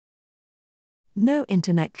No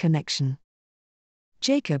internet connection.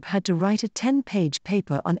 Jacob had to write a 10-page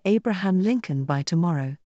paper on Abraham Lincoln by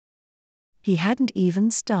tomorrow. He hadn't even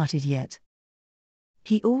started yet.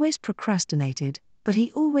 He always procrastinated, but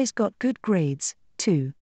he always got good grades,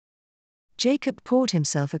 too. Jacob poured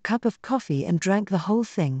himself a cup of coffee and drank the whole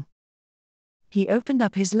thing. He opened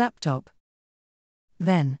up his laptop.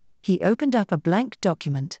 Then, he opened up a blank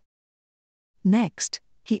document. Next,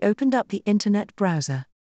 he opened up the internet browser.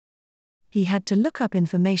 He had to look up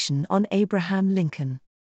information on Abraham Lincoln.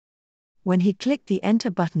 When he clicked the enter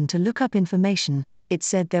button to look up information, it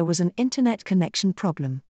said there was an internet connection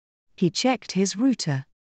problem. He checked his router.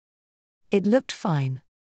 It looked fine.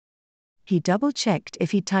 He double-checked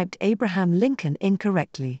if he typed Abraham Lincoln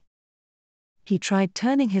incorrectly. He tried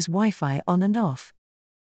turning his Wi-Fi on and off.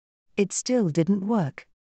 It still didn't work.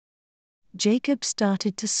 Jacob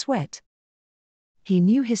started to sweat. He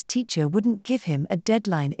knew his teacher wouldn't give him a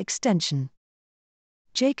deadline extension.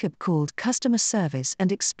 Jacob called customer service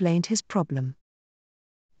and explained his problem.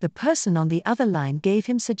 The person on the other line gave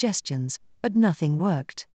him suggestions, but nothing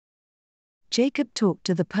worked. Jacob talked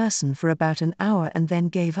to the person for about an hour and then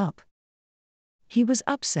gave up. He was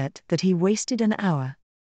upset that he wasted an hour.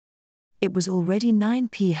 It was already 9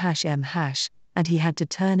 p.m. and he had to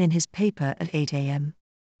turn in his paper at 8 a.m.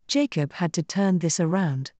 Jacob had to turn this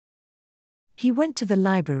around. He went to the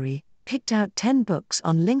library, picked out 10 books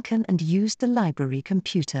on Lincoln and used the library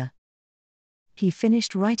computer. He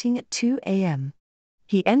finished writing at 2 a.m.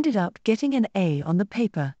 He ended up getting an A on the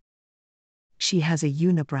paper. She has a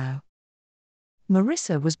unibrow.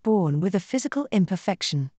 Marissa was born with a physical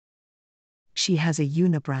imperfection. She has a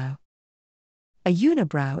unibrow. A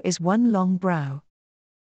unibrow is one long brow.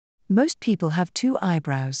 Most people have 2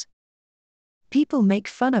 eyebrows. People make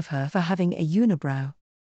fun of her for having a unibrow.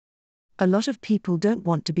 A lot of people don't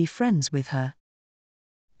want to be friends with her.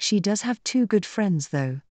 She does have 2 good friends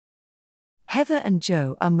though. Heather and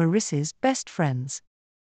Joe are Marissa's best friends.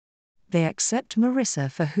 They accept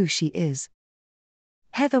Marissa for who she is.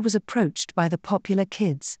 Heather was approached by the Popular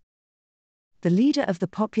Kids. The leader of the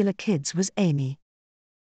Popular Kids was Amy.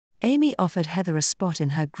 Amy offered Heather a spot in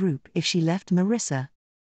her group if she left Marissa.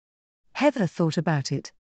 Heather thought about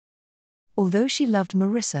it. Although she loved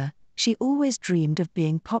Marissa, she always dreamed of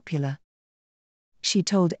being popular. She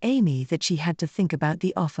told Amy that she had to think about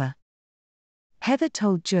the offer. Heather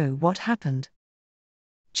told Joe what happened.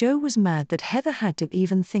 Joe was mad that Heather had to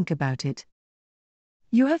even think about it.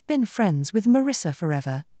 "You have been friends with Marissa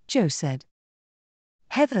forever," Joe said.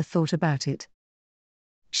 Heather thought about it.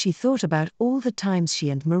 She thought about all the times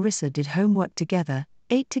she and Marissa did homework together,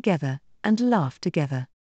 ate together, and laughed together.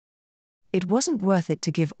 It wasn't worth it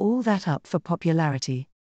to give all that up for popularity.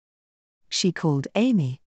 She called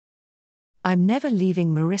Amy. "I'm never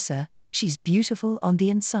leaving Marissa, she's beautiful on the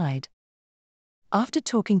inside." After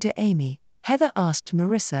talking to Amy, Heather asked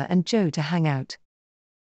Marissa and Joe to hang out.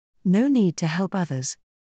 No need to help others.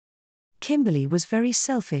 Kimberly was very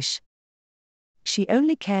selfish. She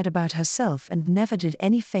only cared about herself and never did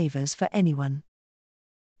any favors for anyone.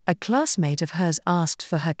 A classmate of hers asked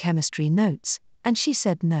for her chemistry notes, and she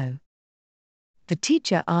said no. The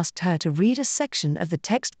teacher asked her to read a section of the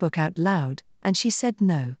textbook out loud, and she said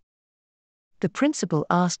no. The principal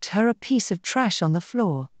asked her a piece of trash on the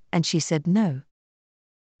floor, and she said no.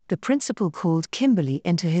 The principal called Kimberly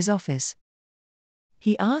into his office.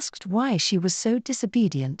 He asked why she was so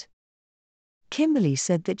disobedient. Kimberly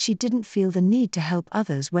said that she didn't feel the need to help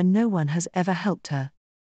others when no one has ever helped her.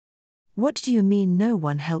 "What do you mean no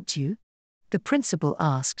one helped you?" the principal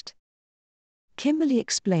asked. Kimberly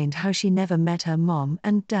explained how she never met her mom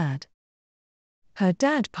and dad. Her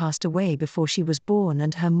dad passed away before she was born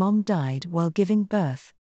and her mom died while giving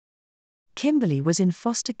birth. Kimberly was in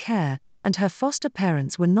foster care, and her foster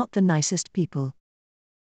parents were not the nicest people.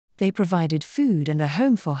 They provided food and a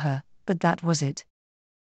home for her, but that was it.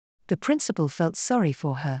 The principal felt sorry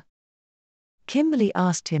for her. Kimberly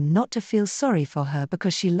asked him not to feel sorry for her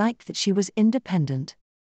because she liked that she was independent.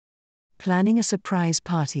 Planning a surprise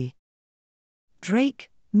party.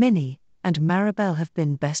 Drake, Minnie, and Maribel have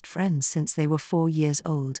been best friends since they were 4 years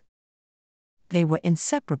old. They were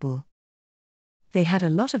inseparable. They had a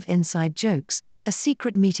lot of inside jokes, a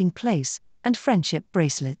secret meeting place, and friendship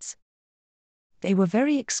bracelets. They were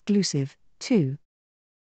very exclusive, too.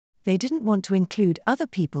 They didn't want to include other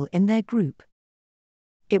people in their group.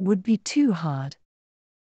 It would be too hard.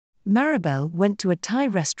 Maribel went to a Thai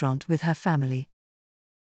restaurant with her family.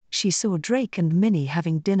 She saw Drake and Minnie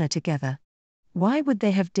having dinner together. Why would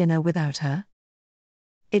they have dinner without her?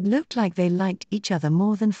 It looked like they liked each other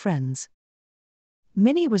more than friends.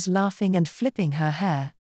 Minnie was laughing and flipping her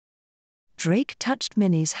hair. Drake touched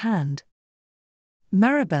Minnie's hand.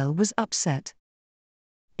 Maribel was upset.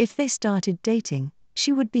 If they started dating,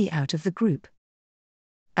 she would be out of the group.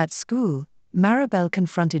 At school, Maribel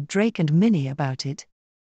confronted Drake and Minnie about it.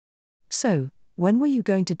 "So, when were you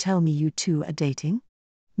going to tell me you two are dating?"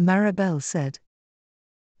 Maribel said.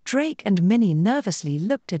 Drake and Minnie nervously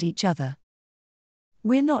looked at each other.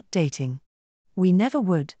 "We're not dating. We never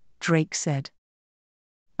would," Drake said.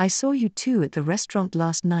 "I saw you two at the restaurant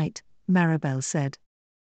last night," Maribel said.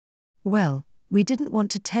 "Well, we didn't want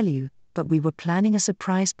to tell you, but we were planning a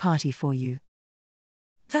surprise party for you.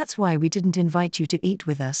 That's why we didn't invite you to eat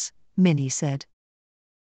with us," Minnie said.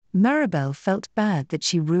 Maribel felt bad that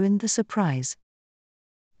she ruined the surprise.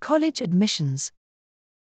 College admissions.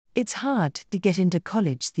 It's hard to get into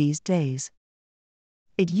college these days.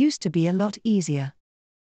 It used to be a lot easier.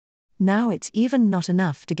 Now it's even not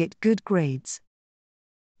enough to get good grades.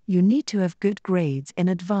 You need to have good grades in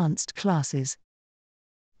advanced classes.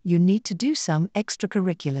 You need to do some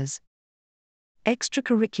extracurriculars.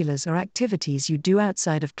 Extracurriculars are activities you do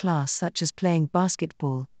outside of class, such as playing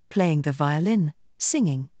basketball, playing the violin,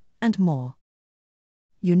 singing, and more.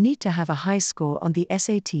 You need to have a high score on the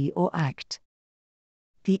SAT or ACT.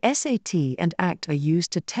 The SAT and ACT are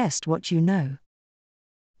used to test what you know.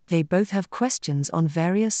 They both have questions on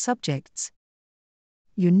various subjects.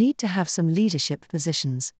 You need to have some leadership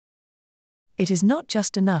positions. It is not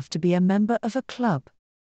just enough to be a member of a club.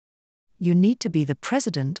 You need to be the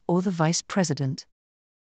president or the vice president.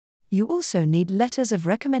 You also need letters of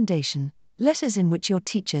recommendation, letters in which your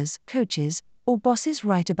teachers, coaches, or bosses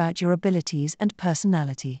write about your abilities and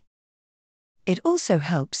personality. It also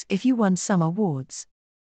helps if you won some awards.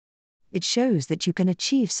 It shows that you can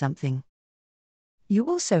achieve something. You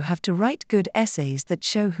also have to write good essays that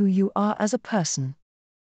show who you are as a person.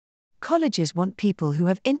 Colleges want people who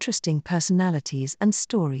have interesting personalities and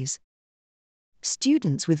stories.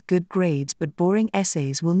 Students with good grades but boring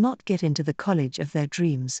essays will not get into the college of their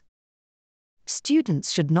dreams.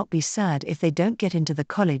 Students should not be sad if they don't get into the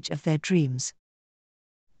college of their dreams.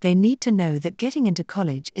 They need to know that getting into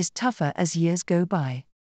college is tougher as years go by.